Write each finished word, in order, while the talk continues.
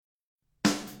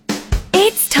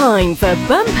It's time for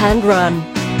Bump and Run,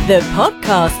 the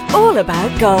podcast all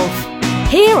about golf.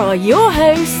 Here are your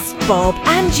hosts, Bob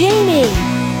and Jamie.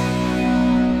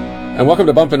 And welcome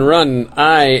to Bump and Run.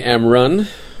 I am Run.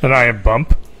 And I am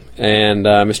Bump. And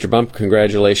Mr. Bump,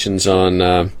 congratulations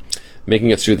on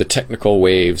making it through the technical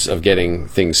waves of getting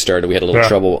things started. We had a little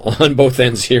trouble on both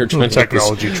ends here trying to get this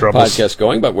podcast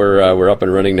going, but we're up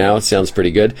and running now. It sounds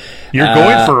pretty good. You're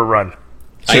going for a run.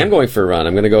 I am going for a run.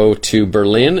 I'm going to go to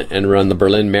Berlin and run the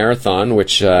Berlin Marathon,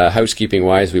 which,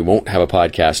 housekeeping-wise, we won't have a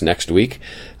podcast next week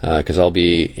because I'll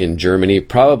be in Germany.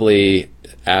 Probably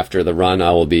after the run, I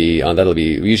will be on. That'll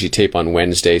be we usually tape on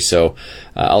Wednesday, so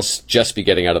I'll just be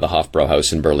getting out of the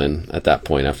Hofbrauhaus in Berlin at that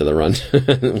point after the run.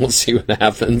 We'll see what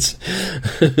happens.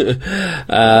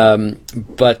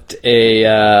 But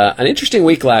an interesting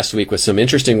week last week with some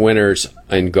interesting winners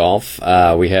in golf.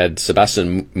 We had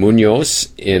Sebastian Munoz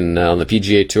on the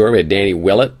PGA Tour. We had Danny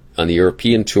Willett on the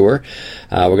European Tour.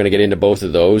 We're going to get into both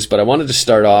of those, but I wanted to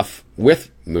start off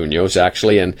with Munoz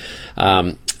actually, and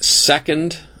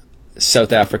second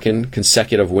South African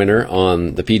consecutive winner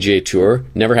on the PGA Tour.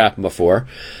 Never happened before.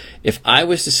 If I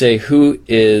was to say who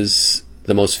is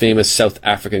the most famous South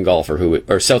African golfer,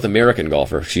 or South American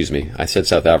golfer, excuse me. I said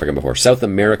South African before. South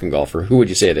American golfer, who would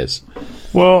you say it is?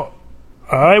 Well,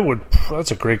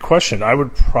 that's a great question. I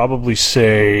would probably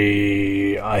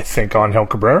say, I think Angel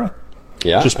Cabrera.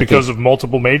 Yeah. Just because of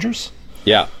multiple majors?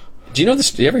 Yeah. Do you know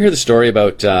this? Do you ever hear the story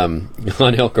about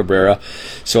Angel Cabrera?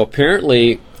 So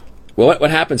apparently, well,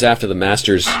 what happens after the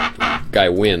Masters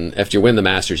after you win the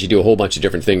Masters, you do a whole bunch of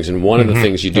different things, and one of the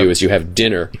things you do is you have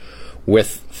dinner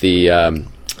with the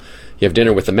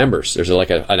members. There's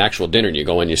an actual dinner, and you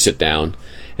go in, you sit down,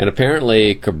 and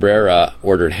apparently Cabrera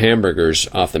ordered hamburgers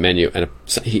off the menu, and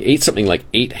he ate something like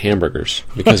 8 hamburgers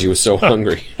because he was so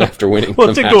hungry after winning the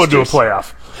Masters. Well, to go into a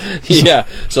playoff. Yeah,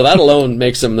 so that alone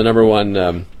makes him the number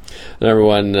one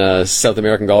South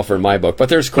American golfer in my book. But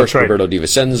there's, of course, Roberto Di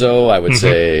Vicenzo. I would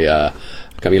say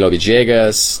Camilo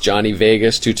Villegas, Johnny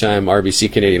Vegas, 2-time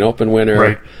RBC Canadian Open winner.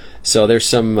 Right. So there's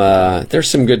some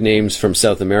good names from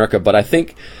South America. But I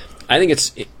think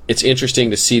it's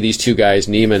interesting to see these two guys,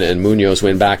 Niemann and Munoz,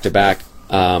 win back to back.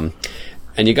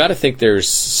 And you got to think there's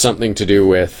something to do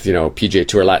with PGA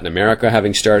Tour Latin America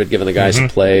having started, giving the guys a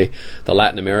play. The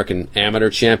Latin American Amateur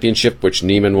Championship, which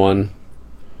Niemann won,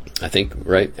 I think,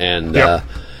 right? And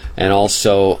and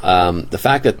also the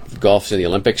fact that golf's in the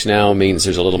Olympics now means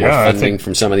there's a little more funding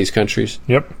from some of these countries.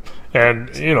 Yep. And,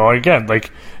 again,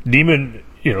 like Niemann,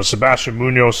 Sebastian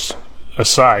Munoz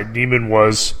aside, Niemann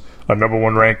was a number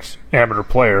 1 ranked amateur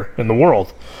player in the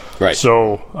world. Right.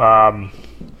 So,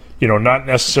 not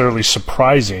necessarily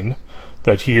surprising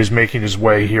that he is making his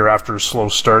way here after a slow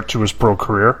start to his pro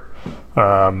career.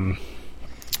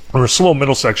 Or a slow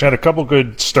middle section. Had a couple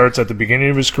good starts at the beginning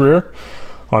of his career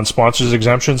on sponsors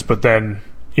exemptions, but then,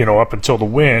 up until the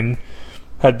win,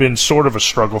 had been sort of a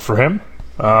struggle for him.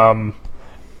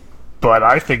 But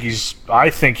I think he's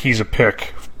a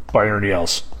pick by Ernie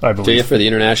Els, I believe. Do you for the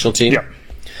international team? Yeah.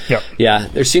 Yep. Yeah,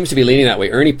 there seems to be leaning that way.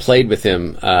 Ernie played with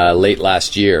him late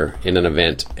last year in an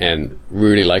event and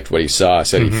really liked what he saw.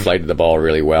 Said he flighted the ball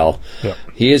really well. Yep.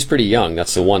 He is pretty young,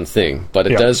 that's the one thing, but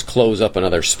it does close up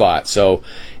another spot. So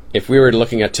if we were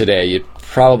looking at today, you'd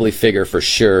probably figure for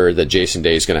sure that Jason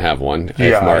Day is going to have one.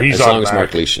 He's as long as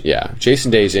Mark Leishman. Yeah, Jason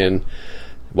Day's in.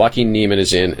 Joaquin Niemann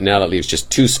is in, and now that leaves just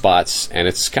 2 spots, and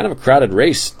it's kind of a crowded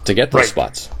race to get those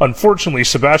spots. Unfortunately,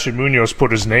 Sebastian Munoz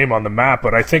put his name on the map,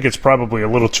 but I think it's probably a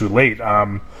little too late.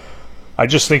 I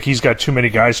just think he's got too many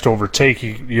guys to overtake.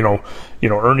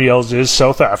 Ernie Els is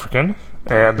South African,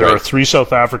 and there are 3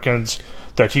 South Africans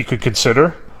that he could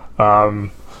consider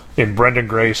in Brendan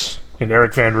Grace, in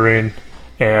Eric Van Rooyen,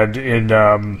 and in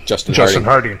Justin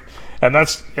Harding. And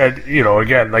that's,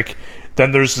 again, like,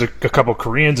 then there's a couple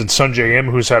Koreans, and Sungjae Im,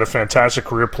 who's had a fantastic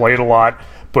career, played a lot,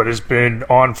 but has been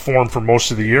on form for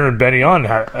most of the year, and Benny On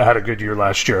had a good year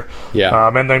last year. Yeah.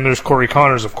 And then there's Corey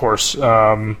Connors, of course.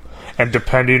 And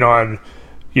depending on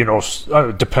this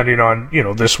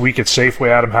week at Safeway,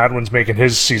 Adam Hadwin's making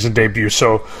his season debut.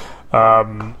 So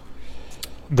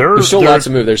there's still lots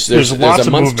of move. There's lots a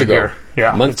of month to go. Here.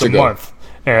 Yeah, it's a month.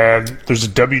 And there's a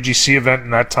WGC event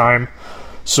in that time.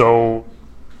 So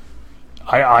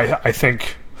I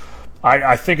think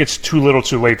it's too little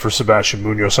too late for Sebastian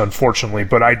Munoz, unfortunately.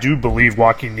 But I do believe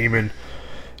Joaquin Niemann,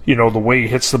 the way he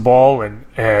hits the ball, and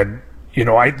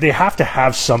they have to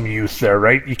have some youth there,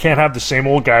 right? You can't have the same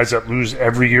old guys that lose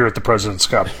every year at the President's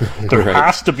Cup. There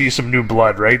has to be some new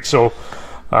blood, right? So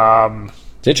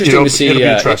it's interesting to see. It'll be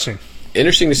interesting.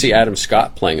 Interesting to see Adam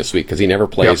Scott playing this week because he never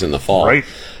plays in the fall. Right.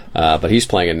 but he's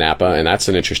playing in Napa, and that's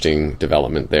an interesting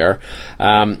development there.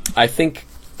 I think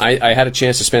I had a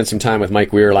chance to spend some time with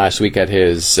Mike Weir last week at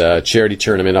his charity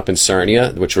tournament up in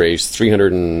Sarnia, which raised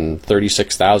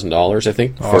 $336,000, I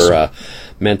think, awesome. for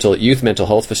youth mental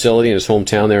health facility in his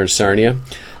hometown there in Sarnia.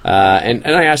 And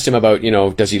I asked him about,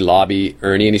 does he lobby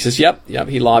Ernie? And he says, yep,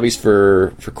 he lobbies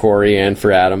for Corey and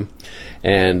for Adam.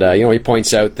 And, he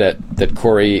points out that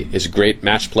Corey is a great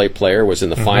match play player, was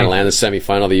in the final and the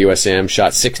semifinal of the USM,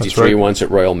 shot 63 once at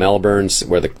Royal Melbourne's,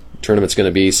 where the tournament's going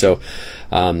to be. So,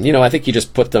 I think he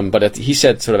just put them, but he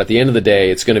said sort of at the end of the day,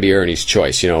 it's going to be Ernie's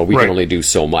choice. We can only do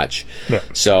so much. Yeah.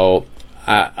 So,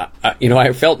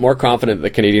 I felt more confident the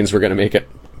Canadians were going to make it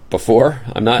before.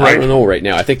 I don't know right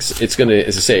now. I think it's going to,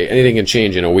 as I say, anything can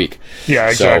change in a week. Yeah,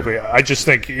 exactly. So, I just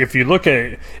think if you're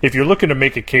looking to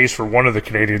make a case for one of the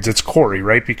Canadians, it's Corey,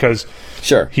 right? Because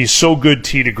he's so good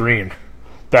tee to green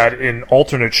that in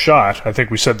alternate shot, I think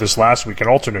we said this last week, in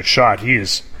alternate shot, he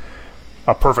is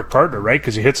a perfect partner, right?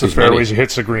 Because he hits the fairways, he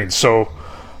hits the greens. So,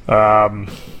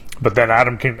 but then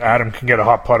Adam can get a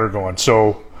hot putter going.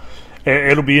 So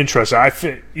it'll be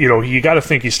interesting. You got to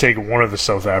think he's taking one of the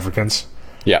South Africans.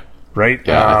 Yeah. Right?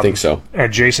 Yeah, I think so.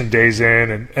 And Jason Day's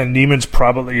in, and Neiman's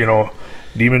probably,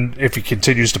 Neiman, if he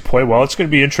continues to play well, it's going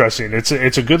to be interesting. It's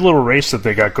a good little race that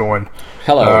they got going.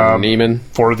 Hello, Neiman.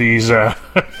 For these...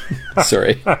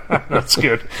 Sorry. That's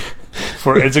good.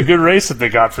 It's a good race that they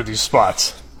got for these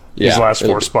spots. These last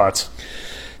 4 spots.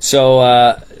 So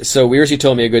Weirzy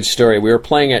told me a good story. We were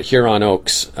playing at Huron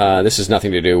Oaks. This has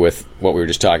nothing to do with what we were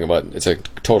just talking about. It's a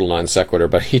total non sequitur,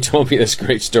 but he told me this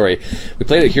great story. We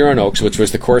played at Huron Oaks, which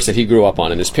was the course that he grew up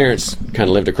on, and his parents kind of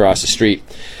lived across the street.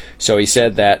 So he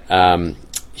said that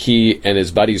he and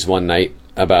his buddies one night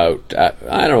about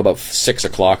 6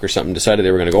 o'clock or something decided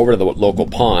they were going to go over to the local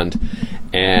pond,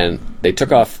 and they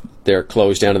took off their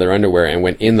clothes down to their underwear and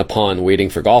went in the pond waiting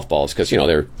for golf balls because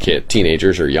they're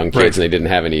teenagers or young kids and they didn't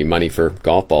have any money for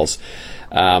golf balls.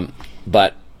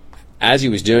 But as he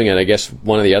was doing it, I guess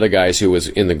one of the other guys who was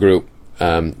in the group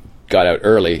got out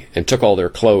early and took all their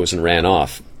clothes and ran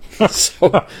off. So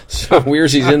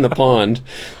Weirsy's in the pond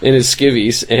in his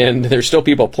skivvies, and there's still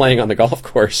people playing on the golf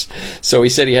course. So he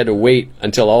said he had to wait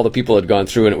until all the people had gone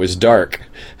through and it was dark,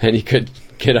 and he could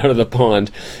get out of the pond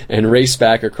and race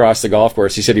back across the golf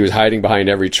course. He said he was hiding behind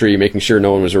every tree, making sure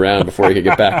no one was around before he could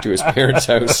get back to his parents'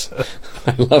 house.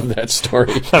 I love that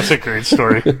story. That's a great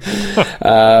story.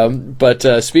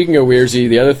 But speaking of Weirzy,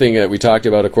 the other thing that we talked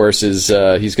about, of course, is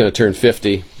he's going to turn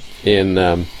 50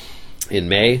 in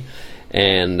May.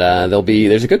 And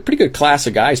there's a pretty good class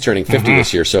of guys turning 50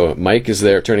 this year. So Mike is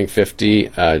there turning 50,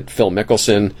 Phil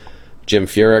Mickelson, Jim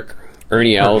Furyk,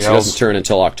 Ernie Els, who doesn't turn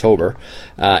until October,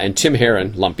 and Tim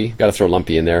Herron, Lumpy. Got to throw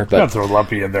Lumpy in there. Got to throw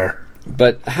Lumpy in there.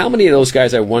 But how many of those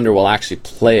guys, I wonder, will actually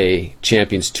play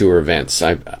Champions Tour events?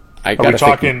 Are we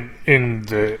talking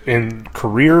in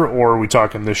career, or are we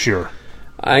talking this year?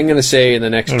 I'm going to say in the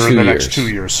next 2 years. Next 2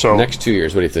 years. So next 2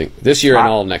 years. What do you think? This year and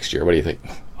all of next year. What do you think?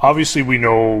 Obviously, we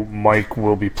know Mike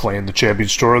will be playing the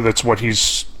Champions Tour. That's what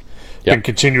he's been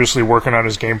continuously working on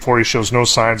his game for. He shows no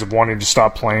signs of wanting to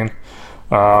stop playing.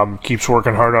 Keeps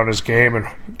working hard on his game and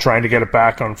trying to get it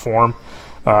back on form.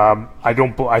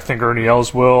 I think Ernie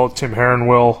Els will. Tim Herron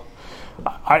will.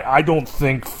 I don't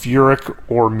think Furyk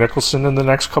or Mickelson in the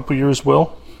next couple of years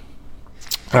will.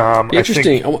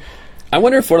 Interesting. I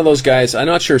wonder if one of those guys, I'm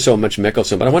not sure so much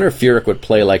Mickelson, but I wonder if Furyk would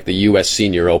play like the U.S.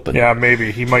 Senior Open. Yeah,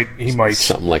 maybe. He might.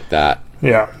 Something like that.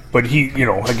 Yeah, but he,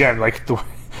 again,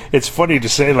 it's funny to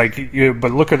say,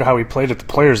 but look at how he played at the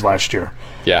Players last year.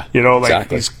 Yeah,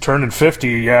 exactly. He's turning 50.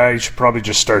 Yeah, he should probably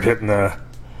just start hitting the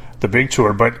big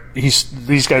tour. But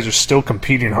these guys are still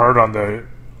competing hard on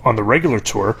the regular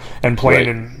tour and playing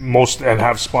in most and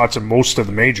have spots in most of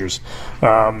the majors.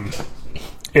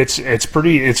 It's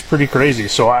pretty crazy.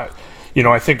 So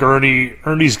I think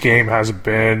Ernie's game hasn't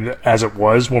been as it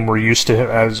was when we're used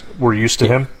to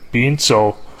him being.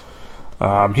 So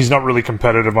he's not really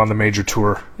competitive on the major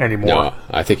tour anymore. No,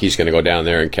 I think he's going to go down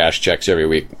there and cash checks every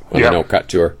week on the No Cut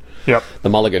Tour. Yep. The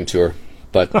Mulligan Tour.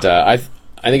 But I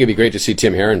think it'd be great to see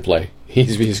Tim Herron play.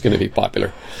 He's going to be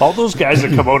popular. All those guys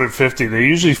that come out at 50, they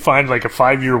usually find like a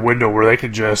 5-year window where they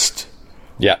can just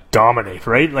dominate,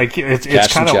 right? Like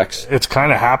it's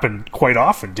kind of happened quite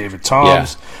often. David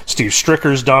Toms, Steve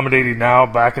Stricker's dominating now.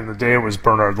 Back in the day, it was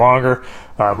Bernard Longer,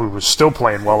 who was still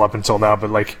playing well up until now.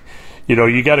 But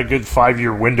you got a good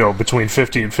 5-year window between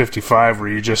 50 and 55 where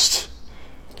you just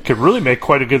could really make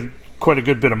quite a good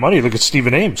bit of money. Look at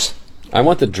Stephen Ames. I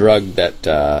want the drug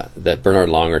that Bernard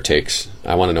Longer takes.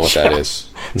 I want to know what that is.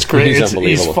 It's great. He's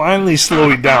unbelievable. He's finally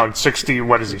slowing down. 60.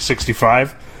 What is he?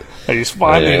 65. He's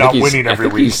finally not winning every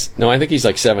week. I think he's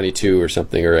like 72 or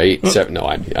something, or 8, 7. No,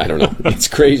 I don't know. It's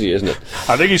crazy, isn't it?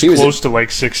 I think he's close to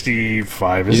like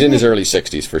 65. He's in his early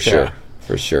 60s for sure. Yeah.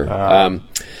 For sure.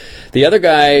 The other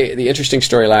guy, the interesting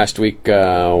story last week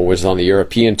was on the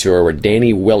European Tour where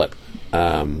Danny Willett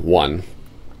won.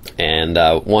 And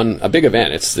won a big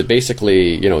event. It's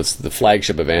basically, it's the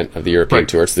flagship event of the European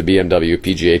Tour. It's the BMW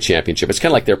PGA Championship. It's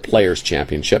kind of like their Players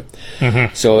Championship.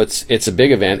 Mm-hmm. So it's a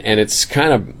big event, and it's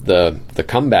kind of the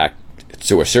comeback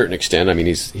to a certain extent. I mean,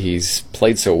 he's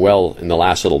played so well in the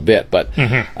last little bit, but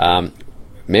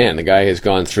man, the guy has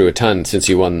gone through a ton since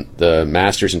he won the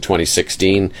Masters in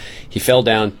 2016. He fell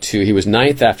down he was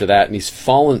 9th after that, and he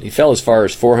fell as far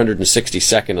as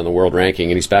 462nd on the world ranking,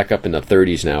 and he's back up in the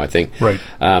 30s now, I think. Right.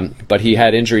 But he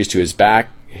had injuries to his back,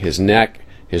 his neck,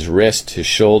 his wrist, his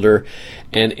shoulder.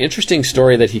 And interesting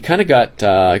story that he kind of got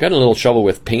in a little trouble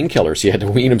with painkillers. He had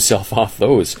to wean himself off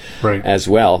those as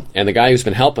well. And the guy who's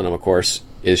been helping him, of course,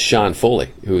 is Sean Foley,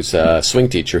 who's a swing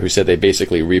teacher, who said they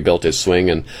basically rebuilt his swing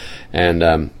and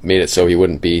made it so he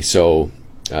wouldn't be so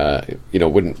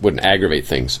wouldn't aggravate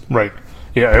things. Right.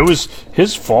 Yeah,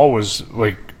 his fall was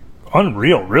like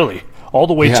unreal, really, all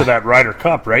the way to that Ryder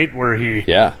Cup, right, where he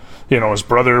his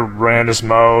brother ran his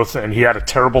mouth and he had a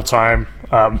terrible time.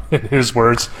 In his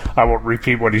words, I won't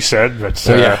repeat what he said, but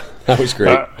that was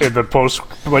great in the post.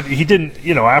 But he didn't,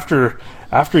 after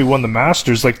he won the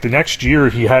Masters, like the next year,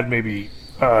 he had maybe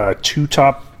 2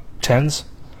 top 10s,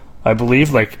 I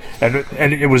believe. Like, and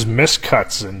it was missed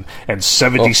cuts and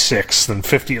 76th and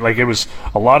 50. Like, it was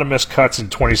a lot of missed cuts in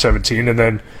 2017, and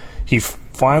then he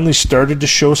finally started to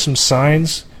show some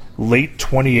signs late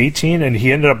 2018, and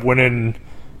he ended up winning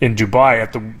in Dubai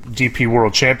at the DP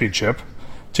World Championship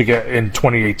to get in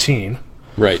 2018.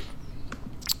 Right.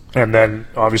 And then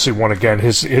obviously won again.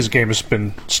 His game has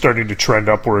been starting to trend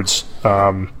upwards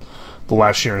the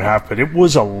last year and a half, but it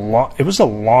was a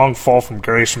long fall from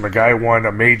grace from a guy who won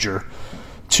a major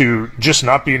to just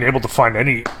not being able to find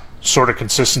any sort of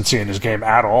consistency in his game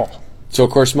at all. So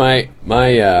of course my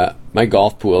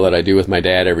golf pool that I do with my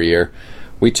dad every year,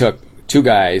 we took 2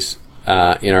 guys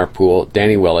in our pool,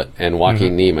 Danny Willett and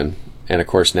Joaquin Niemann. And of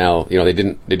course now, they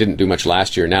didn't do much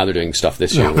last year. Now they're doing stuff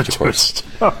this year, which of course,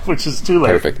 which is too late.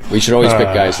 Perfect. We should always pick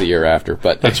guys the year after.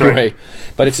 But that's anyway, right.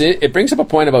 But it brings up a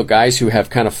point about guys who have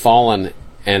kind of fallen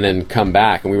and then come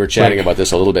back. And we were chatting about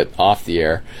this a little bit off the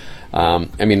air.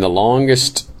 I mean, the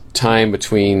longest time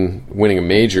between winning a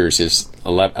majors is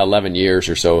 11 years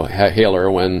or so. Hale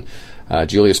Irwin,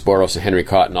 Julius Boros, and Henry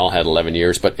Cotton all had 11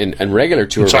 years. But in regular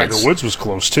tour events, Tiger Woods was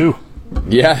close too.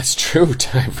 Yeah, it's true.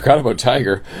 I forgot about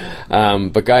Tiger.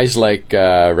 But guys like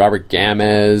Robert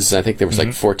Gamez, I think there was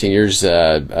like 14 years.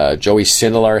 Joey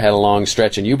Sindelar had a long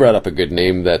stretch, and you brought up a good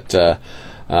name that of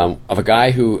a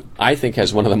guy who I think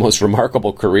has one of the most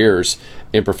remarkable careers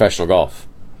in professional golf.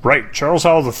 Right, Charles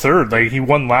Howell III. Like, he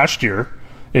won last year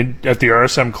at the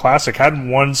RSM Classic.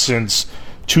 Hadn't won since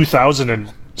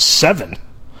 2007.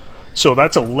 So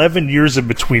that's 11 years in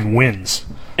between wins.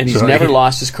 And he's never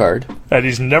lost his card. And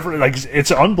he's never,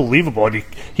 it's unbelievable. And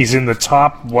he's in the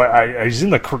top, he's in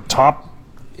the top.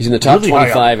 He's in the top really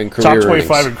 25 in career earnings. Top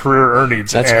 25 in career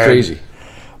earnings. That's crazy.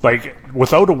 Like,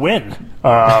 without a win.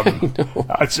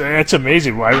 It's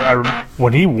amazing.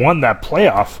 When he won that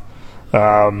playoff,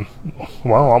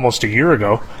 almost a year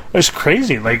ago, it was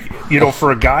crazy. Like,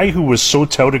 for a guy who was so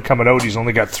touted coming out, he's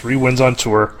only got 3 wins on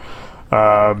tour.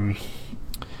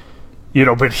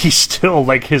 But he's still,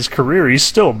 like, his career, he's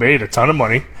still made a ton of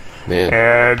money. Man.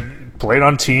 And played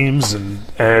on teams, and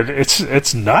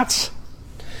it's nuts.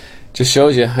 Just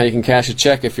shows you how you can cash a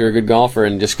check if you're a good golfer,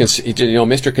 and just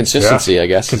Mr. Consistency, I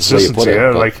guess. Consistency,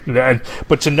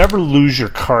 but to never lose your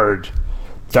card,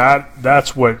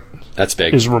 that's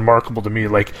big. Is remarkable to me.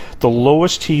 Like, the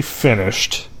lowest he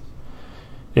finished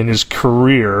in his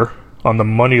career on the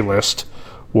money list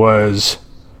was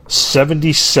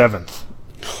 77th.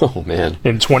 Oh, man.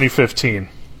 In 2015.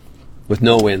 With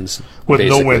no wins.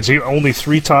 No wins. He only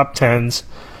 3 top 10s.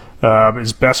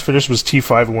 His best finish was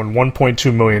T5 and won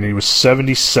 $1.2 million. He was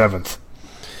 77th.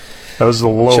 That was the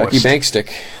lowest. Chucky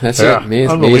Bankstick. That's it.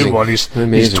 Unbelievable.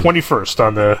 Amazing. He's 21st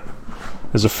on the...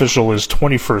 His official is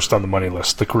 21st on the money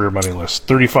list, the career money list.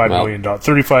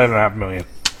 $35.5 million.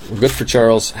 Good for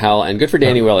Charles Howell, and good for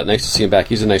Danny Willett. Nice to see him back.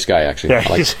 He's a nice guy, actually. Yeah,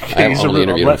 I've only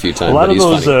interviewed him a few times.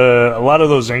 A lot of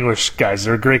those English guys,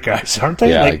 they're great guys, aren't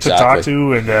they? Yeah, to talk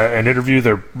to and interview.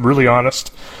 They're really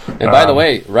honest. And by the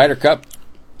way, Ryder Cup,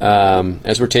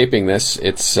 as we're taping this,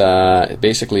 it's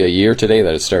basically a year today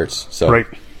that it starts. So right.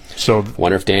 So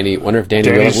wonder if Danny Willett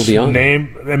will be on.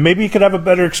 And maybe he could have a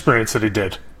better experience than he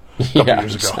did a couple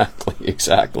years ago.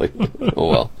 Exactly. Oh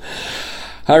well.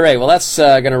 All right, well, that's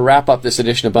going to wrap up this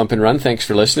edition of Bump and Run. Thanks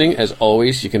for listening. As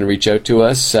always, you can reach out to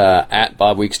us at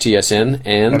Bob Weeks TSN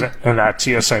and at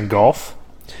TSN Golf.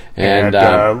 And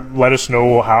let us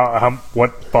know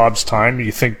what Bob's time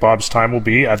you think Bob's time will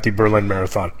be at the Berlin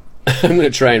Marathon. I'm going to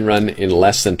try and run in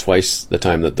less than twice the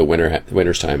time that the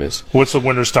winner's time is. What's the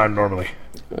winner's time normally?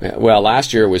 Well,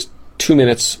 last year it was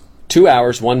 2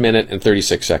 hours, 1 minute, and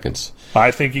 36 seconds. I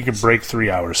think you can break 3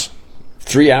 hours.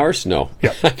 3 hours? No.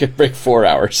 Yep. I can break 4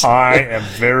 hours. I am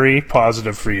very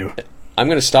positive for you. I'm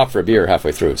going to stop for a beer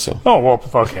halfway through, so. Oh, well,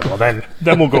 okay. Well, then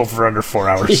we'll go for under 4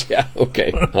 hours. Yeah,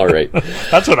 okay. All right.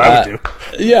 That's what I would do.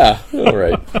 Yeah, all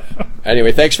right.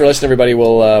 Anyway, thanks for listening, everybody.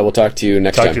 We'll talk to you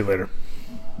next time. Talk to you later.